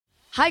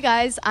Hi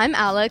guys, I'm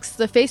Alex,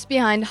 the face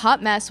behind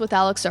Hot Mess with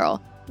Alex Earl.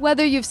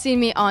 Whether you've seen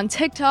me on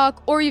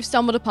TikTok or you've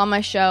stumbled upon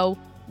my show,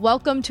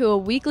 welcome to a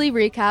weekly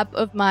recap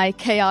of my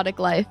chaotic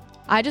life.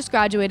 I just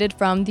graduated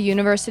from the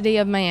University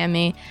of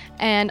Miami,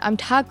 and I'm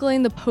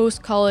tackling the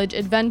post-college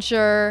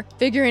adventure,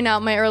 figuring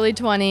out my early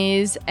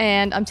 20s,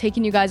 and I'm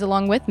taking you guys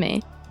along with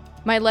me.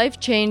 My life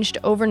changed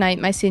overnight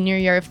my senior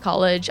year of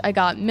college. I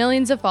got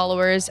millions of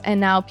followers, and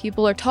now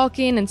people are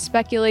talking and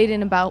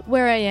speculating about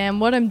where I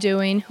am, what I'm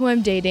doing, who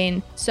I'm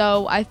dating.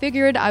 So I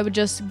figured I would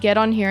just get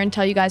on here and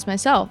tell you guys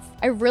myself.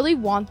 I really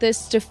want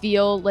this to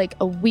feel like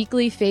a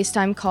weekly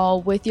FaceTime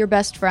call with your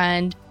best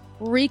friend,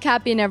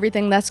 recapping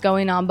everything that's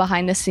going on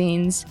behind the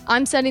scenes.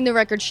 I'm setting the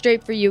record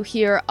straight for you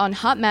here on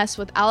Hot Mess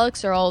with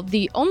Alex Earl,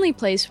 the only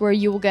place where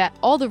you will get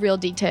all the real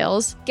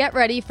details. Get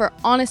ready for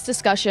honest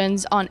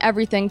discussions on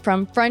everything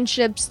from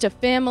friendships to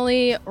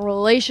family,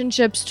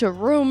 relationships to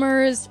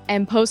rumors,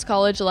 and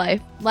post-college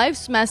life.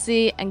 Life's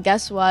messy, and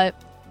guess what?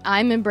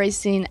 I'm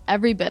embracing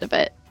every bit of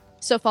it.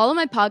 So follow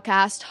my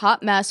podcast,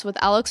 Hot Mess with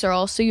Alex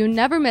Earl, so you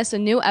never miss a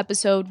new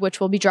episode, which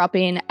will be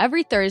dropping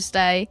every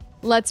Thursday.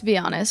 Let's be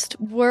honest,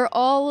 we're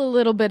all a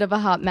little bit of a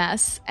hot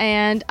mess,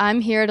 and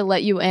I'm here to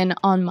let you in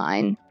on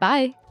mine.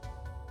 Bye.